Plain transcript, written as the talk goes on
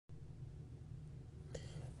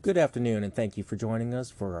Good afternoon, and thank you for joining us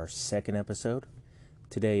for our second episode.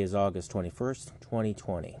 Today is August 21st,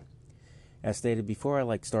 2020. As stated before, I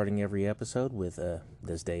like starting every episode with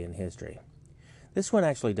this day in history. This one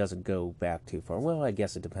actually doesn't go back too far. Well, I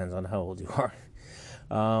guess it depends on how old you are.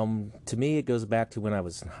 To me, it goes back to when I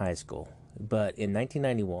was in high school. But in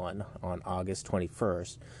 1991, on August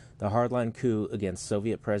 21st, the hardline coup against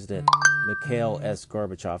Soviet President Mikhail S.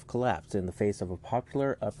 Gorbachev collapsed in the face of a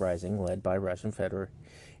popular uprising led by Russian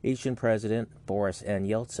Federation President Boris N.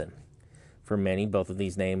 Yeltsin. For many, both of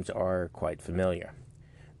these names are quite familiar.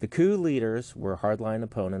 The coup leaders were hardline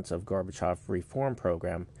opponents of Gorbachev's reform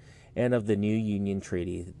program and of the new Union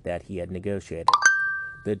Treaty that he had negotiated.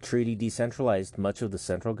 The treaty decentralized much of the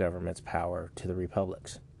central government's power to the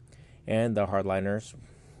republics. And the hardliners,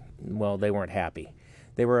 well, they weren't happy.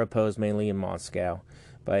 They were opposed mainly in Moscow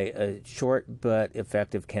by a short but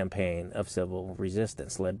effective campaign of civil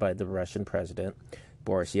resistance led by the Russian president,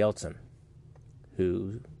 Boris Yeltsin,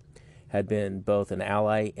 who had been both an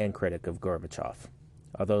ally and critic of Gorbachev.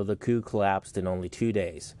 Although the coup collapsed in only 2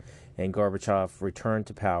 days and Gorbachev returned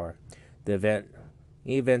to power, the event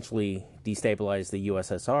eventually destabilized the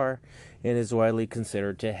USSR and is widely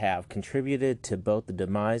considered to have contributed to both the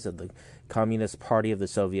demise of the Communist Party of the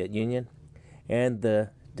Soviet Union and the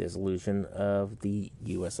dissolution of the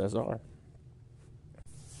USSR.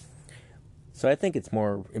 So I think it's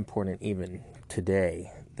more important even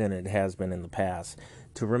today than it has been in the past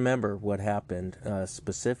to remember what happened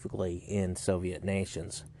specifically in Soviet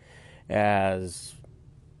nations, as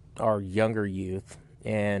our younger youth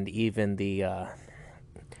and even the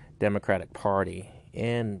Democratic Party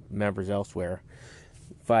and members elsewhere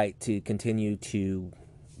fight to continue to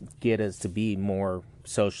get us to be more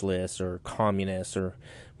socialists or communists or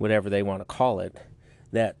whatever they want to call it,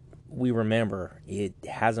 that we remember it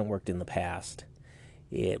hasn't worked in the past.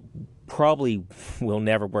 It probably will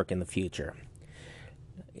never work in the future.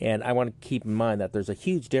 And I want to keep in mind that there's a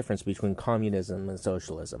huge difference between communism and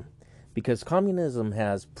socialism, because communism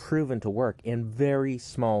has proven to work in very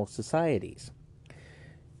small societies.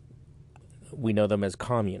 We know them as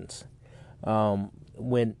communes.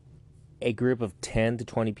 When a group of 10 to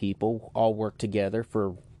 20 people all work together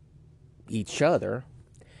for each other,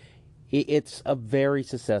 it's a very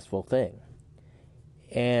successful thing.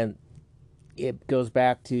 And it goes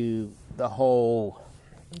back to the whole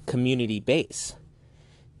community base.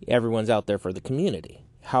 Everyone's out there for the community.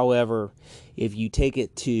 However, if you take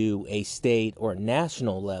it to a state or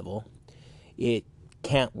national level, it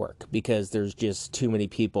can't work because there's just too many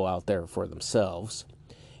people out there for themselves.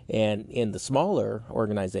 And in the smaller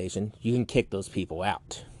organization, you can kick those people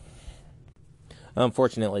out.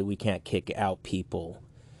 Unfortunately, we can't kick out people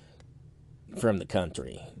from the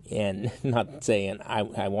country. And not saying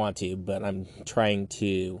I want to, but I'm trying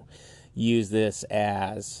to use this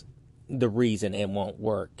as the reason it won't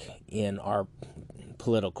work in our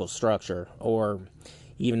political structure, or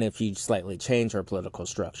even if you slightly change our political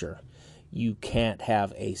structure, you can't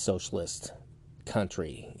have a socialist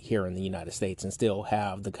country here in the United States and still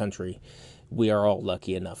have the country we are all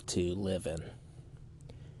lucky enough to live in.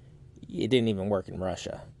 It didn't even work in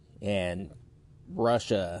Russia, and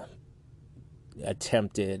Russia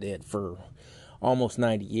attempted it for almost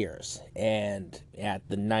 90 years, and at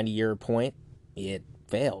the 90-year point, it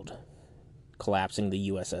failed, collapsing the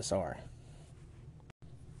USSR.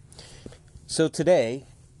 So today,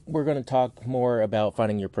 we're going to talk more about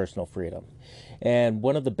finding your personal freedom. And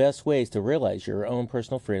one of the best ways to realize your own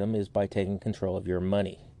personal freedom is by taking control of your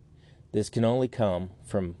money. This can only come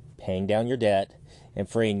from paying down your debt and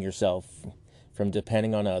freeing yourself from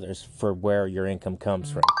depending on others for where your income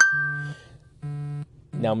comes from.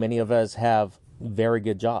 Now, many of us have very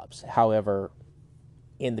good jobs. However,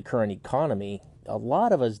 in the current economy, a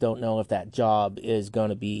lot of us don't know if that job is going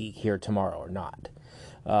to be here tomorrow or not.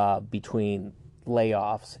 Between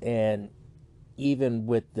layoffs and even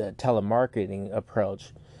with the telemarketing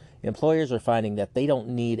approach, employers are finding that they don't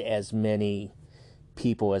need as many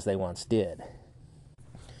people as they once did.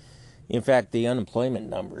 In fact, the unemployment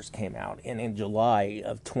numbers came out, and in July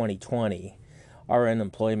of 2020, our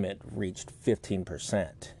unemployment reached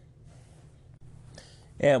 15%.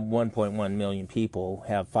 And 1.1 million people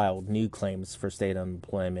have filed new claims for state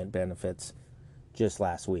unemployment benefits just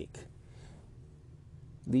last week.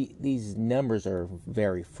 These numbers are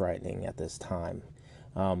very frightening at this time.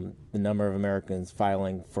 The number of Americans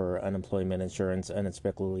filing for unemployment insurance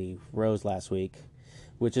unexpectedly rose last week,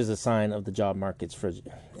 which is a sign of the job market's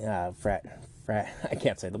I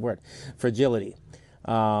can't say the word, fragility.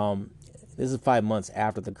 This is 5 months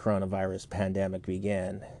after the coronavirus pandemic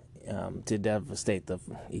began to devastate the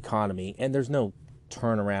economy, and there's no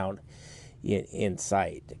turnaround in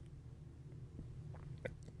sight.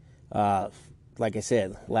 Like I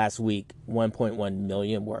said, last week, 1.1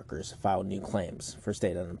 million workers filed new claims for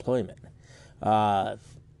state unemployment.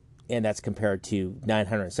 And that's compared to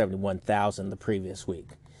 971,000 the previous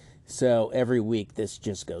week. So every week this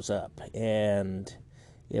just goes up. And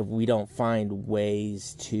if we don't find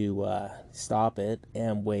ways to stop it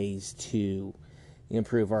and ways to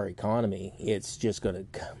improve our economy, it's just going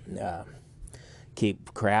to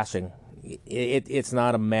keep crashing. It's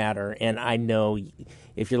not a matter, and I know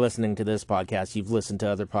if you're listening to this podcast, you've listened to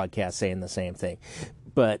other podcasts saying the same thing,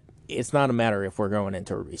 but it's not a matter if we're going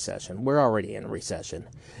into a recession. We're already in a recession.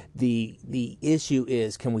 The issue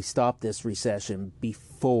is, can we stop this recession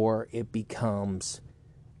before it becomes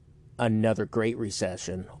another great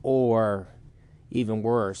recession, or even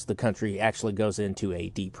worse, the country actually goes into a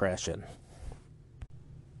depression?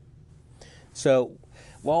 So,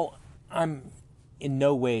 while I'm in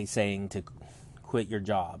no way saying to quit your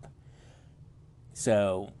job,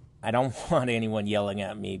 so I don't want anyone yelling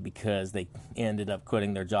at me because they ended up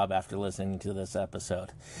quitting their job after listening to this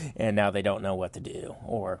episode and now they don't know what to do.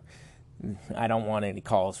 Or I don't want any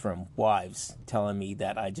calls from wives telling me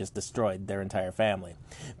that I just destroyed their entire family.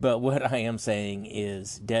 But what I am saying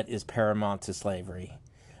is debt is paramount to slavery.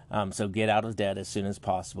 So get out of debt as soon as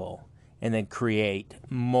possible and then create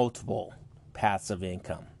multiple paths of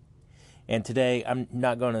income. And today, I'm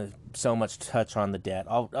not going to so much touch on the debt.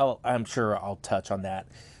 I'm sure I'll touch on that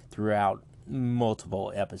throughout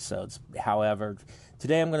multiple episodes. However,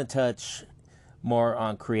 today I'm going to touch more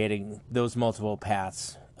on creating those multiple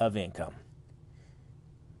paths of income.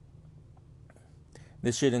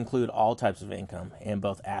 This should include all types of income and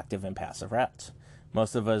both active and passive routes.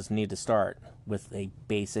 Most of us need to start with a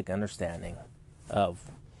basic understanding of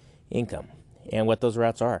income and what those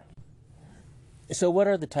routes are. So what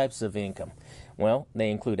are the types of income? Well,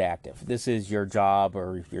 they include active. This is your job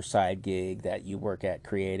or your side gig that you work at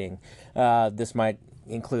creating. This might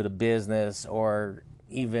include a business or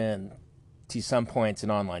even to some points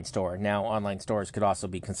an online store. Now, online stores could also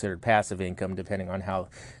be considered passive income depending on how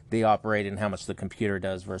they operate and how much the computer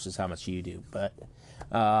does versus how much you do. But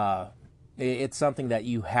it's something that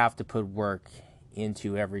you have to put work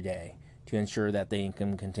into every day to ensure that the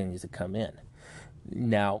income continues to come in.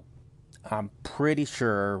 Now, I'm pretty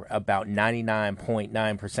sure about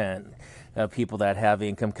 99.9% of people that have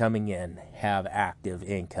income coming in have active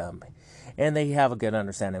income. And they have a good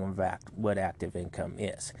understanding of what active income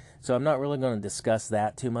is. So I'm not really going to discuss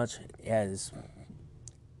that too much, as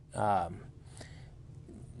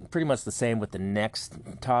pretty much the same with the next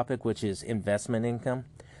topic, which is investment income.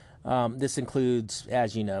 This includes,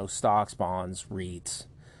 as you know, stocks, bonds, REITs,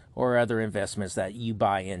 or other investments that you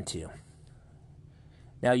buy into.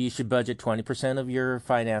 Now, you should budget 20% of your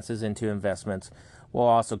finances into investments while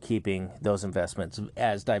also keeping those investments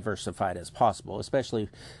as diversified as possible, especially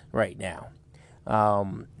right now.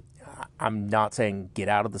 I'm not saying get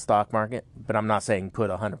out of the stock market, but I'm not saying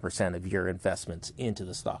put 100% of your investments into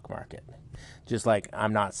the stock market. Just like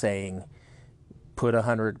I'm not saying put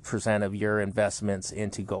 100% of your investments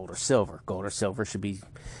into gold or silver. Gold or silver should be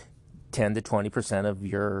 10 to 20% of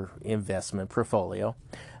your investment portfolio.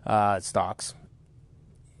 Stocks,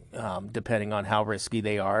 depending on how risky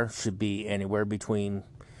they are, should be anywhere between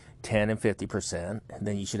 10 and 50%. And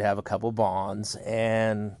then you should have a couple bonds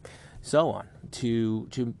and so on to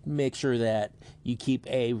make sure that you keep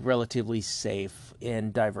a relatively safe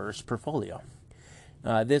and diverse portfolio.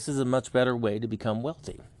 This is a much better way to become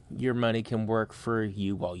wealthy. Your money can work for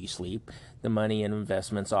you while you sleep. The money in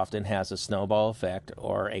investments often has a snowball effect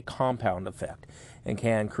or a compound effect and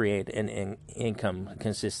can create an income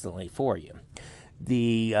consistently for you.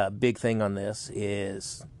 The big thing on this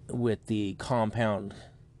is with the compound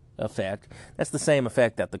effect, that's the same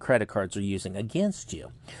effect that the credit cards are using against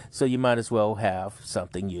you. So you might as well have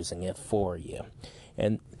something using it for you.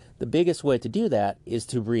 And the biggest way to do that is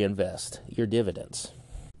to reinvest your dividends.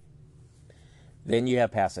 Then you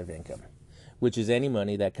have passive income, which is any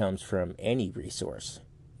money that comes from any resource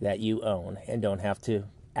that you own and don't have to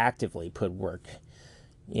actively put work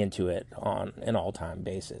into it on an all-time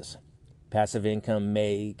basis. Passive income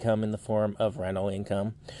may come in the form of rental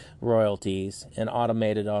income, royalties, an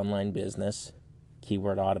automated online business,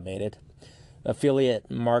 keyword automated, affiliate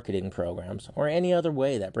marketing programs, or any other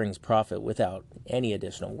way that brings profit without any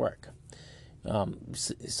additional work.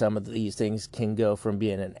 Some of these things can go from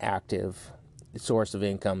being an active source of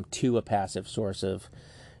income to a passive source of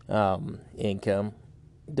income,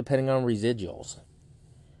 depending on residuals.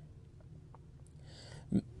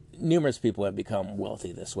 Numerous people have become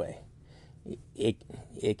wealthy this way.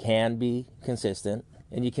 It can be consistent,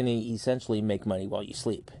 and you can essentially make money while you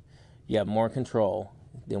sleep. You have more control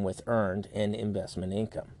than with earned and investment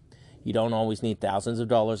income. You don't always need thousands of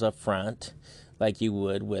dollars up front like you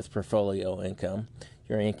would with portfolio income.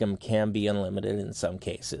 Your income can be unlimited in some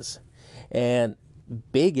cases. And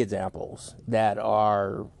big examples that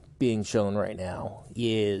are being shown right now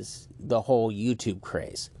is the whole YouTube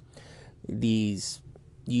craze. These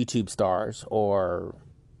YouTube stars, or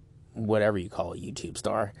whatever you call a YouTube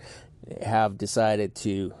star, have decided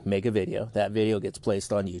to make a video. That video gets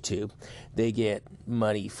placed on YouTube. They get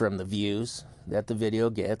money from the views that the video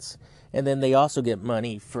gets, and then they also get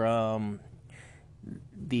money from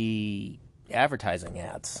the advertising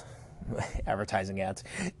ads,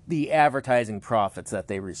 the advertising profits that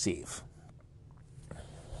they receive.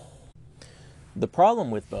 The problem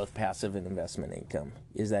with both passive and investment income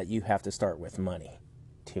is that you have to start with money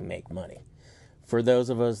to make money. For those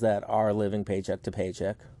of us that are living paycheck to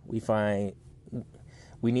paycheck, we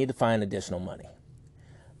need to find additional money.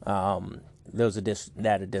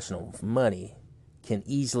 That additional money can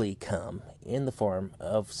easily come in the form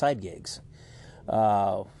of side gigs.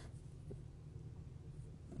 Like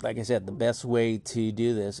I said, the best way to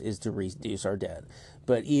do this is to reduce our debt.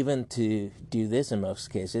 But even to do this in most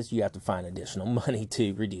cases, you have to find additional money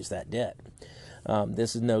to reduce that debt.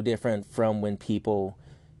 This is no different from when people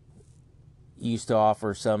used to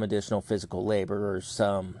offer some additional physical labor or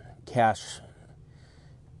some cash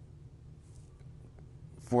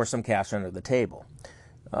under the table.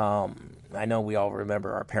 I know we all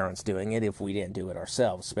remember our parents doing it if we didn't do it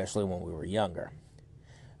ourselves, especially when we were younger,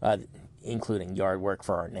 including yard work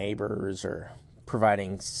for our neighbors or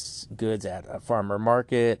providing goods at a farmer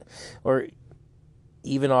market, or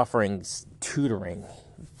even offering tutoring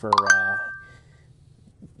for,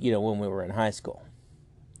 when we were in high school.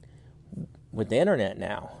 With the internet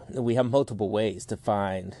now, we have multiple ways to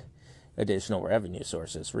find additional revenue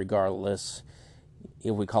sources, regardless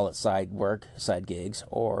if we call it side work, side gigs,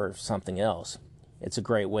 or something else. It's a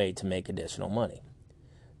great way to make additional money.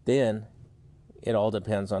 Then it all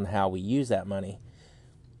depends on how we use that money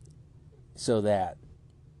so that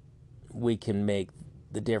we can make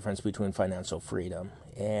the difference between financial freedom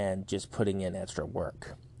and just putting in extra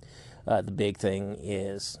work. The big thing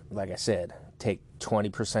is, like I said, take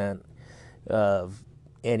 20% of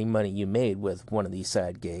any money you made with one of these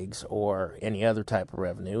side gigs or any other type of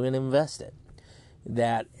revenue and invest it.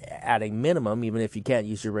 That, at a minimum, even if you can't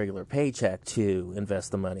use your regular paycheck to invest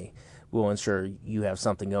the money, will ensure you have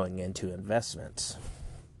something going into investments.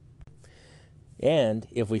 And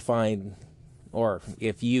if you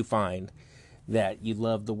find that you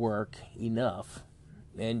love the work enough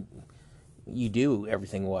and you do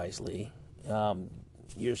everything wisely,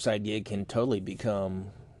 your side gig can totally become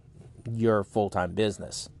your full-time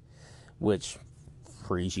business, which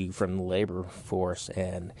frees you from the labor force,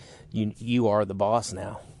 and you are the boss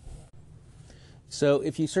now. So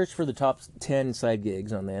if you search for the top 10 side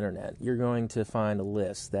gigs on the internet, you're going to find a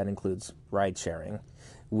list that includes ride sharing,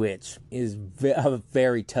 which is a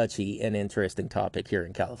very touchy and interesting topic here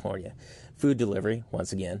in California. Food delivery,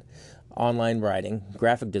 once again, online writing,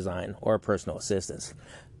 graphic design, or personal assistance.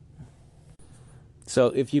 So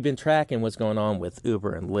if you've been tracking what's going on with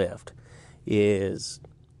Uber and Lyft, is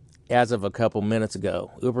as of a couple minutes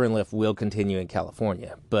ago, Uber and Lyft will continue in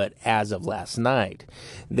California. But as of last night,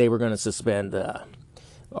 they were going to suspend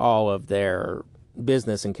all of their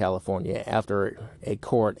business in California after a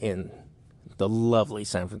court in the lovely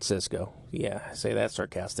San Francisco, yeah, I say that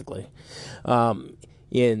sarcastically,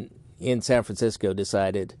 in San Francisco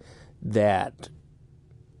decided that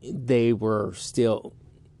they were still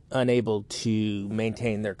unable to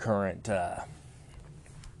maintain their current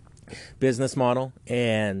business model,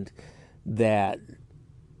 and that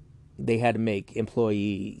they had to make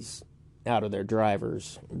employees out of their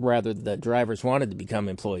drivers, whether the drivers wanted to become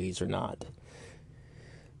employees or not,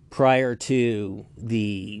 prior to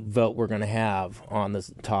the vote we're going to have on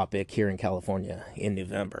this topic here in California in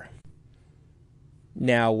November.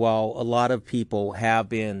 Now, while a lot of people have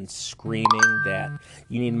been screaming that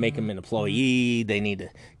you need to make them an employee, they need to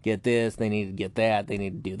get this, they need to get that, they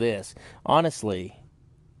need to do this, honestly,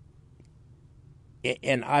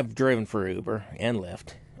 and I've driven for Uber and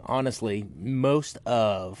Lyft, honestly, most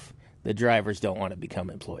of the drivers don't want to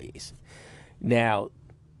become employees. Now,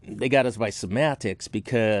 they got us by semantics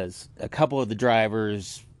because a couple of the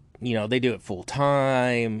drivers, they do it full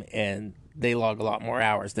time and they log a lot more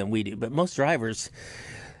hours than we do. But most drivers,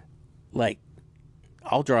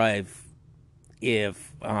 I'll drive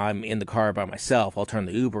if I'm in the car by myself. I'll turn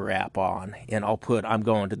the Uber app on and I'll put, I'm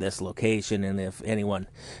going to this location, and if anyone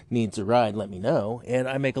needs a ride, let me know. And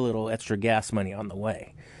I make a little extra gas money on the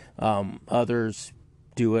way. Others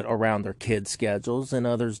do it around their kids' schedules, and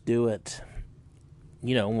others do it,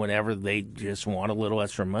 whenever they just want a little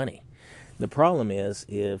extra money. The problem is,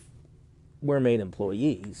 if we're made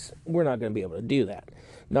employees, we're not going to be able to do that.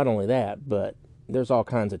 Not only that, but there's all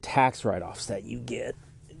kinds of tax write-offs that you get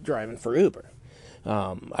driving for Uber.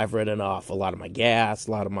 I've written off a lot of my gas,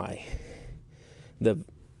 a lot of the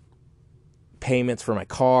payments for my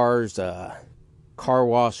cars, car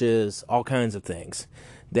washes, all kinds of things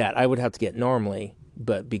that I would have to get normally,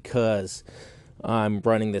 but because I'm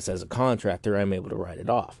running this as a contractor, I'm able to write it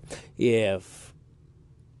off. If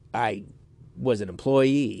I was an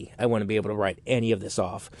employee, I wouldn't be able to write any of this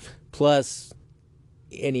off. Plus,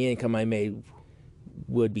 any income I made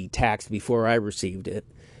would be taxed before I received it.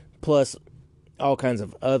 Plus, all kinds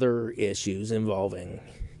of other issues involving,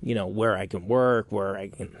 where I can work, where I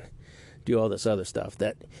can do all this other stuff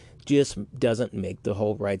that just doesn't make the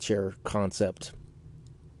whole rideshare concept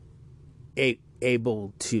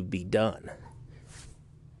able to be done.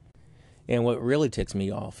 And what really ticks me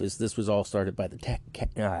off is this was all started by the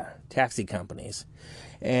taxi companies,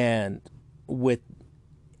 and with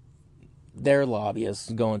their lobbyists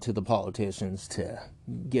going to the politicians to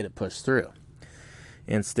get it pushed through,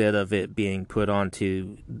 instead of it being put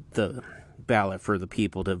onto the ballot for the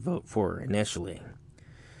people to vote for initially.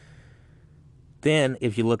 Then,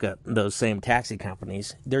 if you look at those same taxi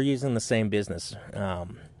companies, they're using the same business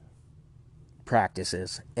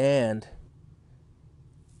practices, and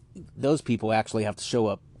those people actually have to show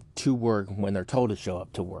up to work when they're told to show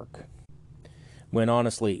up to work. When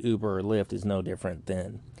honestly, Uber or Lyft is no different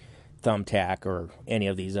than Thumbtack or any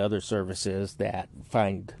of these other services that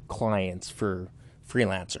find clients for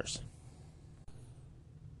freelancers.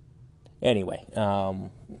 Anyway,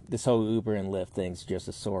 this whole Uber and Lyft thing's just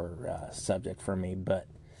a sore subject for me, but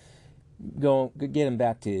getting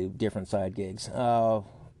back to different side gigs.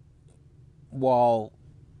 While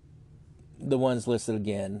the ones listed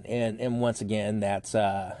again, and once again, that's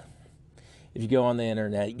if you go on the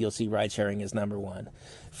internet, you'll see ride sharing is number 1,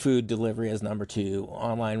 food delivery is number 2,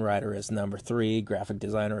 online rider is number 3, graphic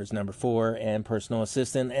designer is number 4, and personal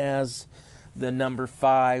assistant as the number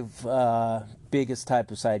 5 biggest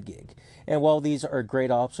type of side gig. And while these are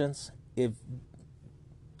great options, if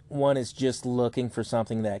one is just looking for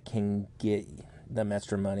something that can get them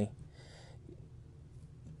extra money,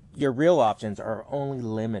 your real options are only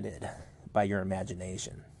limited by your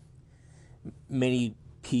imagination. Many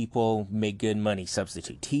people make good money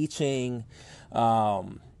substitute teaching.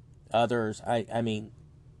 Others, I mean,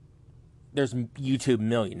 there's YouTube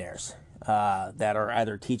millionaires that are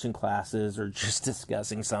either teaching classes or just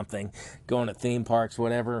discussing something, going to theme parks,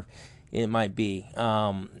 whatever it might be.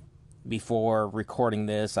 Before recording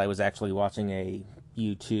this, I was actually watching a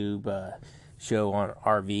YouTube show on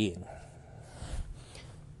RVing.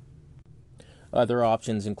 Other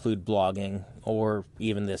options include blogging or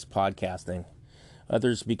even this podcasting.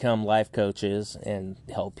 Others become life coaches and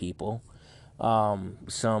help people.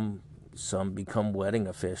 Some become wedding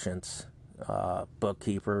officiants,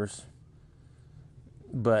 bookkeepers.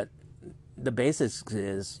 But the basics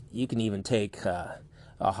is you can even take a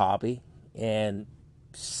hobby and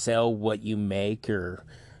sell what you make or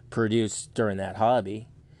produce during that hobby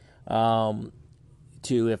to,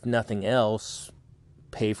 if nothing else,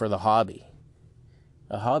 pay for the hobby.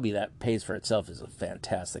 A hobby that pays for itself is a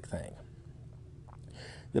fantastic thing.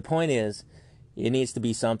 The point is, it needs to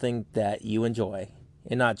be something that you enjoy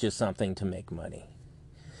and not just something to make money.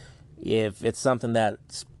 If it's something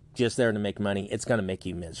that's just there to make money, it's going to make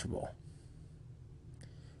you miserable.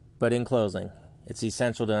 But in closing, it's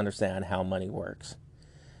essential to understand how money works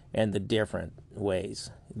and the different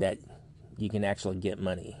ways that you can actually get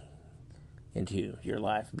money into your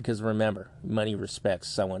life. Because remember, money respects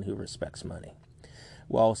someone who respects money.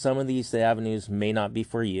 While some of these avenues may not be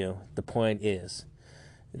for you, the point is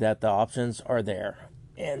that the options are there.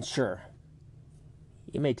 And sure,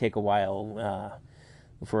 it may take a while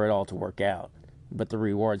for it all to work out, but the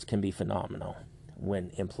rewards can be phenomenal when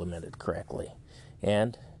implemented correctly.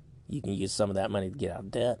 And you can use some of that money to get out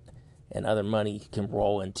of debt, and other money can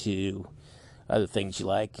roll into other things you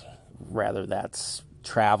like, rather that's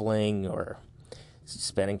traveling or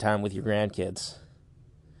spending time with your grandkids.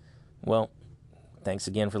 Well, thanks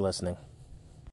again for listening.